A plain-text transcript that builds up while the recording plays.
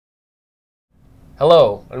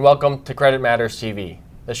Hello, and welcome to CreditMatters TV,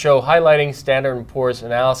 the show highlighting Standard & Poor's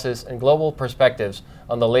analysis and global perspectives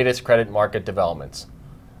on the latest credit market developments.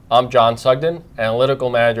 I'm John Sugden,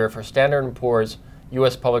 Analytical Manager for Standard & Poor's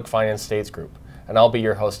U.S. Public Finance States Group, and I'll be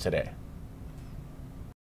your host today.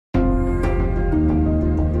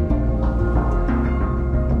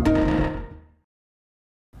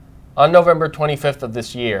 On November 25th of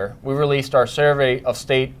this year, we released our survey of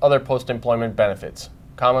state other post-employment benefits,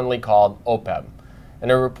 commonly called OPEB, in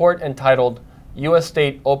a report entitled U.S.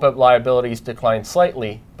 State OPEB Liabilities Decline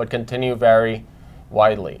Slightly but Continue Vary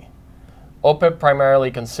Widely. OPEB primarily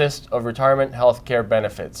consists of retirement health care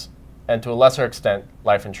benefits and, to a lesser extent,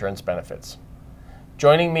 life insurance benefits.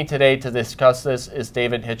 Joining me today to discuss this is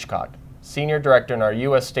David Hitchcock, Senior Director in our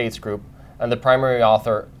U.S. States Group and the primary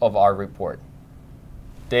author of our report.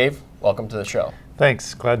 Dave, welcome to the show.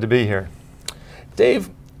 Thanks. Glad to be here. Dave,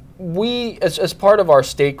 we, as part of our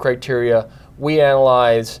state criteria, we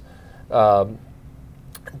analyze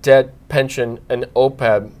debt, pension, and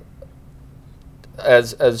OPEB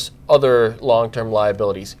as other long-term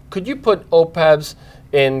liabilities. Could you put OPEBs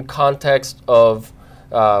in context of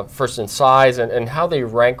first in size and how they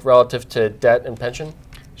rank relative to debt and pension?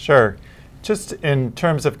 Sure. Just in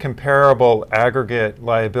terms of comparable aggregate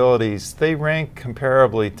liabilities, they rank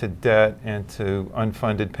comparably to debt and to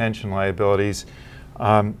unfunded pension liabilities.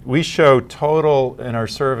 We show total, in our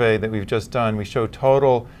survey that we've just done, we show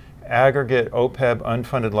total aggregate OPEB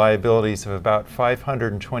unfunded liabilities of about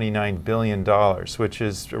 $529 billion, which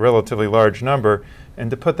is a relatively large number. And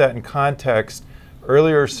to put that in context,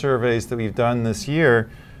 earlier surveys that we've done this year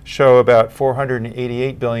show about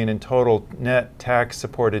 $488 billion in total net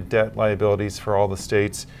tax-supported debt liabilities for all the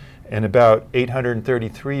states and about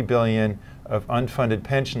 $833 billion of unfunded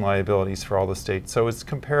pension liabilities for all the states. So it's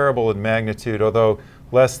comparable in magnitude, although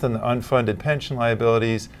less than the unfunded pension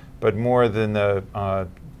liabilities, but more than the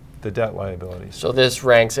debt liabilities. So this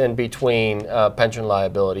ranks in between pension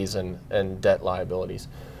liabilities and debt liabilities.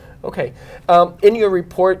 Okay. In your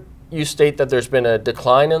report, you state that there's been a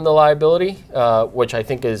decline in the liability, which I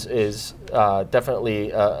think is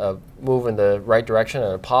definitely a move in the right direction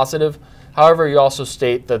and a positive. However, you also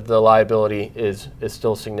state that the liability is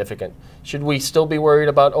still significant. Should we still be worried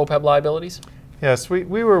about OPEB liabilities? Yes, we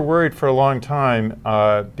were worried for a long time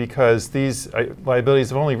because these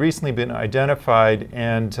liabilities have only recently been identified,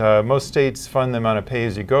 and most states fund them on a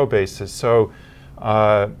pay-as-you-go basis. So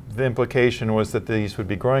the implication was that these would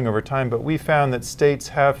be growing over time, but we found that states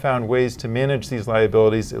have found ways to manage these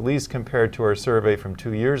liabilities, at least compared to our survey from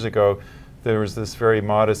 2 years ago. There was this very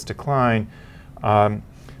modest decline.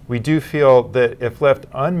 We do feel that if left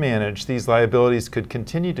unmanaged, these liabilities could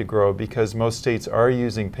continue to grow because most states are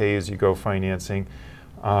using pay-as-you-go financing.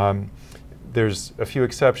 There's a few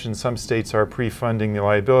exceptions. Some states are pre-funding the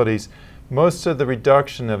liabilities. Most of the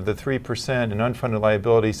reduction of the 3% in unfunded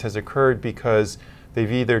liabilities has occurred because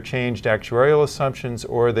they've either changed actuarial assumptions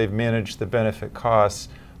or they've managed the benefit costs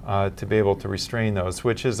to be able to restrain those,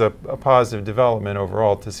 which is a positive development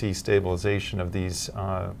overall to see stabilization of these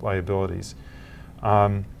liabilities.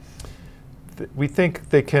 We think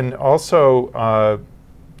they can also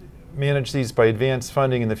manage these by advanced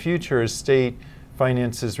funding in the future as state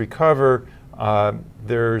finances recover.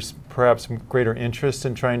 There's perhaps greater interest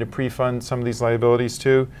in trying to pre-fund some of these liabilities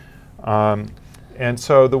too. And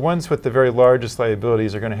so the ones with the very largest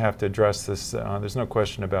liabilities are going to have to address this. There's no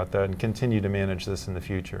question about that, and continue to manage this in the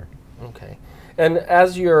future. Okay. And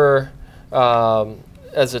as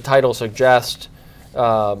as the title suggests,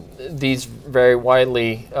 these vary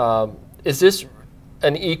widely. Is this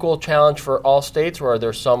an equal challenge for all states, or are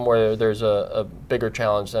there some where there's a bigger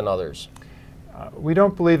challenge than others? We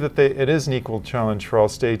don't believe that it is an equal challenge for all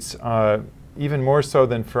states. Even more so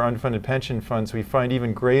than for unfunded pension funds, we find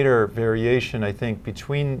even greater variation, I think,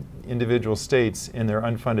 between individual states in their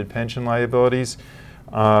unfunded pension liabilities.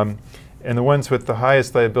 And the ones with the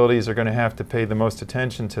highest liabilities are going to have to pay the most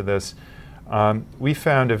attention to this. We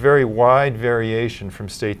found a very wide variation from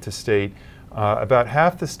state to state. About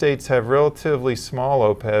half the states have relatively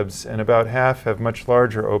small OPEBs, and about half have much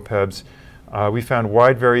larger OPEBs. We found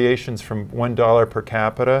wide variations from $1 per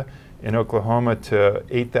capita in Oklahoma to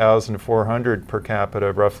 $8,400 per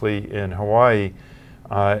capita, roughly, in Hawaii.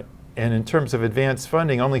 And in terms of advanced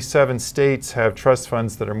funding, only 7 states have trust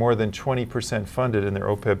funds that are more than 20% funded in their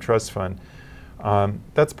OPEB trust fund.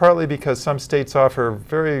 That's partly because some states offer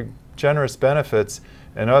very generous benefits,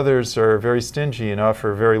 and others are very stingy and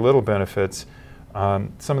offer very little benefits.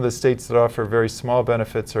 Some of the states that offer very small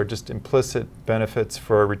benefits are just implicit benefits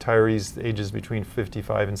for retirees ages between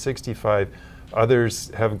 55 and 65.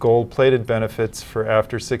 Others have gold-plated benefits for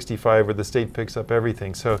after 65 where the state picks up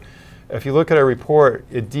everything. So if you look at our report,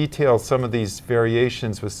 it details some of these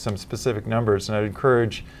variations with some specific numbers, and I'd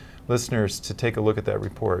encourage listeners to take a look at that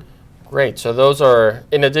report. Great. So those are,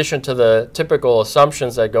 in addition to the typical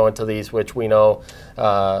assumptions that go into these, which we know,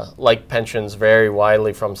 like pensions, vary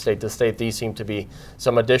widely from state to state, these seem to be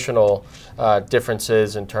some additional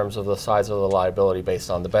differences in terms of the size of the liability based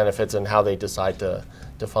on the benefits and how they decide to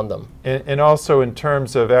fund them. And also in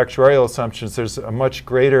terms of actuarial assumptions, there's a much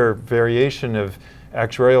greater variation of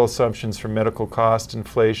actuarial assumptions for medical cost,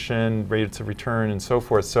 inflation, rates of return, and so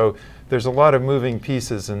forth. So there's a lot of moving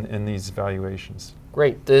pieces in these valuations.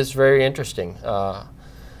 Great. This is very interesting.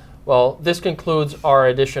 Well, this concludes our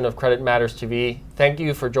edition of Credit Matters TV. Thank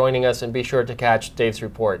you for joining us, and be sure to catch Dave's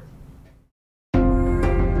report.